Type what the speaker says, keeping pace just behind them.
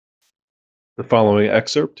The following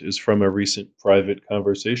excerpt is from a recent private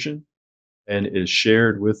conversation and is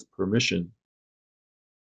shared with permission.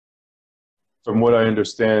 From what I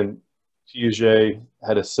understand, Piaget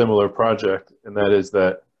had a similar project, and that is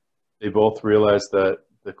that they both realized that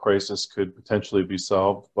the crisis could potentially be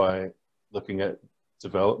solved by looking at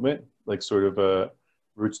development, like sort of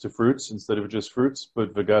roots to fruits instead of just fruits.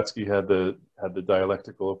 But Vygotsky had the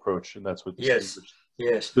dialectical approach, and that's what Yes, distinguished,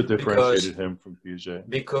 yes, that differentiated because him from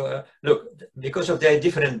Piaget. look, because of their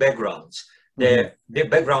different backgrounds. Mm-hmm. The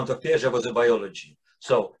background of Piaget was a biology,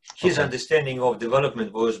 so his Okay. understanding of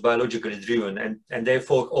development was biologically driven, and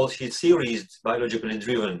therefore all his theory is biologically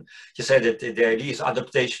driven. He said that the idea is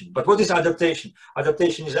adaptation. But what is adaptation?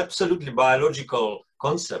 Adaptation is absolutely biological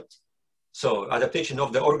concept. So adaptation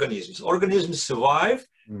of the organisms. Organisms survive,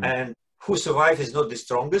 Mm. and who survive is not the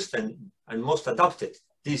strongest and most adapted.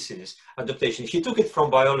 This is adaptation. He took it from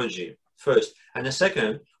biology first, and the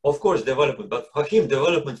second, of course, development. But for him,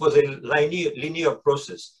 development was a linear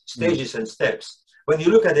process, stages and steps. When you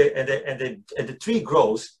look at the tree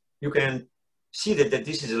growth, you can see that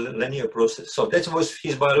this is a linear process. So that was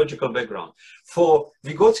his biological background. For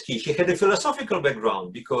Vygotsky, he had a philosophical background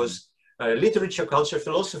because literature, culture,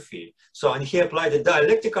 philosophy. So, and he applied a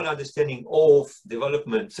dialectical understanding of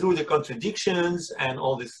development through the contradictions and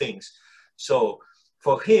all these things. So,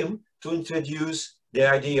 for him to introduce the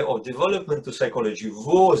idea of development to psychology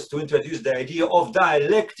was to introduce the idea of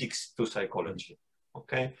dialectics to psychology.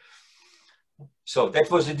 Okay, so that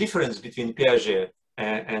was the difference between Piaget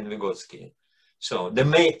and Vygotsky. So the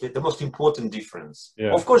most important difference.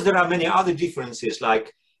 Yeah. Of course, there are many other differences,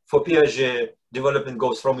 like for Piaget, development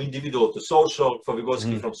goes from individual to social, for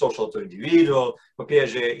Vygotsky from social to individual. For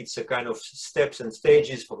Piaget, it's a kind of steps and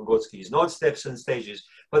stages. For Vygotsky, it's not steps and stages.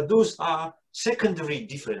 But those are secondary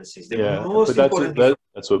differences. The most important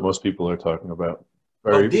that's what most people are talking about.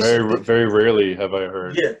 But Very rarely have I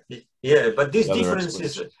heard. But these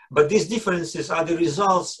differences are the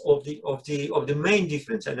results of the main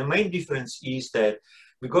difference, and the main difference is that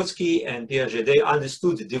Vygotsky and Piaget, they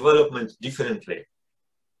understood development differently.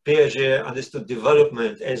 Piaget understood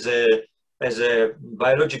development as a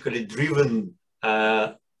biologically driven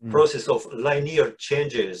process of linear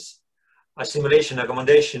changes, assimilation,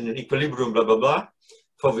 accommodation, equilibrium, blah blah blah.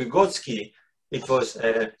 For Vygotsky, it was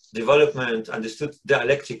development understood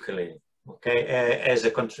dialectically, okay,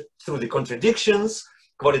 through the contradictions,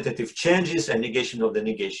 qualitative changes, and negation of the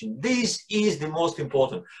negation. This is the most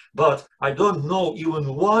important. But I don't know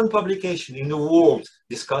even one publication in the world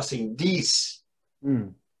discussing this.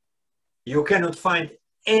 You cannot find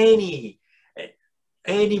any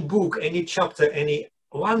book, any chapter, any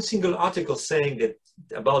one single article saying that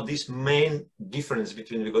about this main difference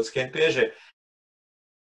between Vygotsky and Piaget.